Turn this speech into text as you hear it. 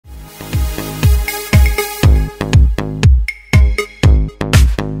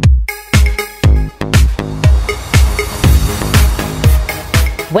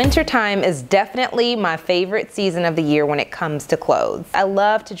Wintertime is definitely my favorite season of the year when it comes to clothes. I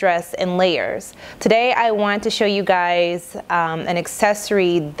love to dress in layers. Today I want to show you guys an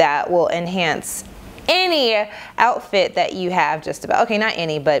accessory that will enhance any outfit that you have, just about. Okay, not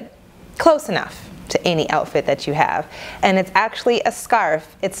any, but close enough to any outfit that you have. And it's actually a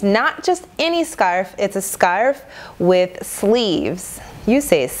scarf. It's not just any scarf, it's a scarf with sleeves. You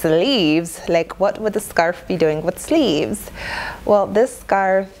say sleeves, like what would the scarf be doing with sleeves? Well, this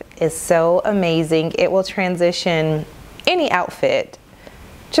scarf is so amazing. It will transition any outfit,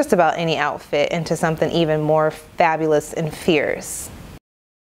 just about any outfit, into something even more fabulous and fierce.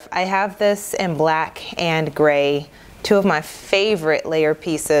 I have this in black and gray, two of my favorite layer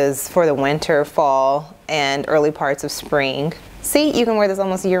pieces for the winter, fall, and early parts of spring. See, you can wear this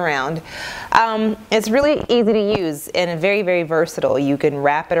almost year-round. It's really easy to use and very, very versatile. You can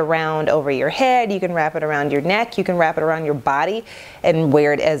wrap it around over your head, you can wrap it around your neck, you can wrap it around your body and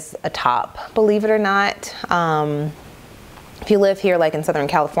wear it as a top. Believe it or not, if you live here like in Southern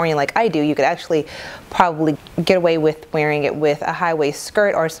California like I do, you could actually probably get away with wearing it with a high-waist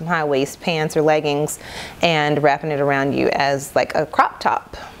skirt or some high-waist pants or leggings and wrapping it around you as like a crop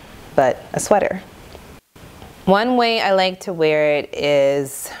top, but a sweater. One way I like to wear it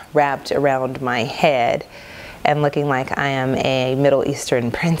is wrapped around my head and looking like I am a Middle Eastern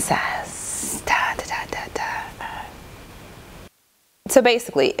princess. Da, da, da, da, da. So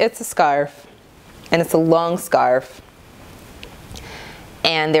basically, it's a scarf, and it's a long scarf,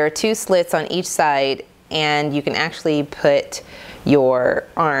 and there are two slits on each side, and you can actually put your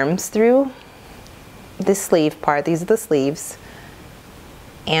arms through the sleeve part. These are the sleeves.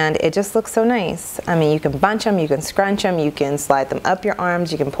 And it just looks so nice. I mean, you can bunch them, you can scrunch them, you can slide them up your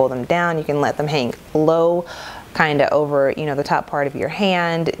arms, you can pull them down, you can let them hang low, kind of over, you know, the top part of your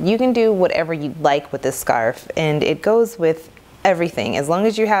hand. You can do whatever you like with this scarf, and it goes with everything. As long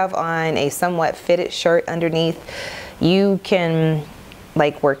as you have on a somewhat fitted shirt underneath, you can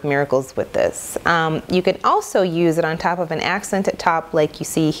like work miracles with this. You can also use it on top of an accented top like you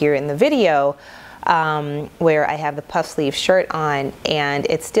see here in the video, where I have the puff sleeve shirt on, and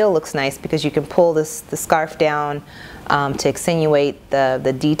it still looks nice because you can pull the scarf down to accentuate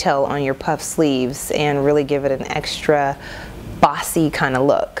the detail on your puff sleeves and really give it an extra bossy kind of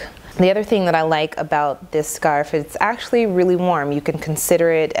look. The other thing that I like about this scarf, it's actually really warm. You can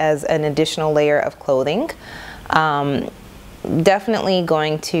consider it as an additional layer of clothing. Definitely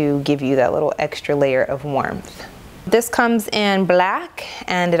going to give you that little extra layer of warmth. This comes in black,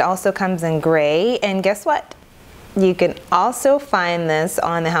 and it also comes in gray, and guess what? You can also find this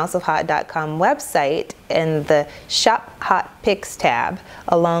on the houseofhaute.com website in the Shop Hot Picks tab,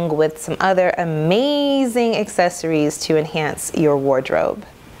 along with some other amazing accessories to enhance your wardrobe.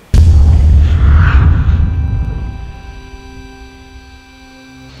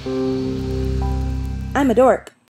 I'm a dork.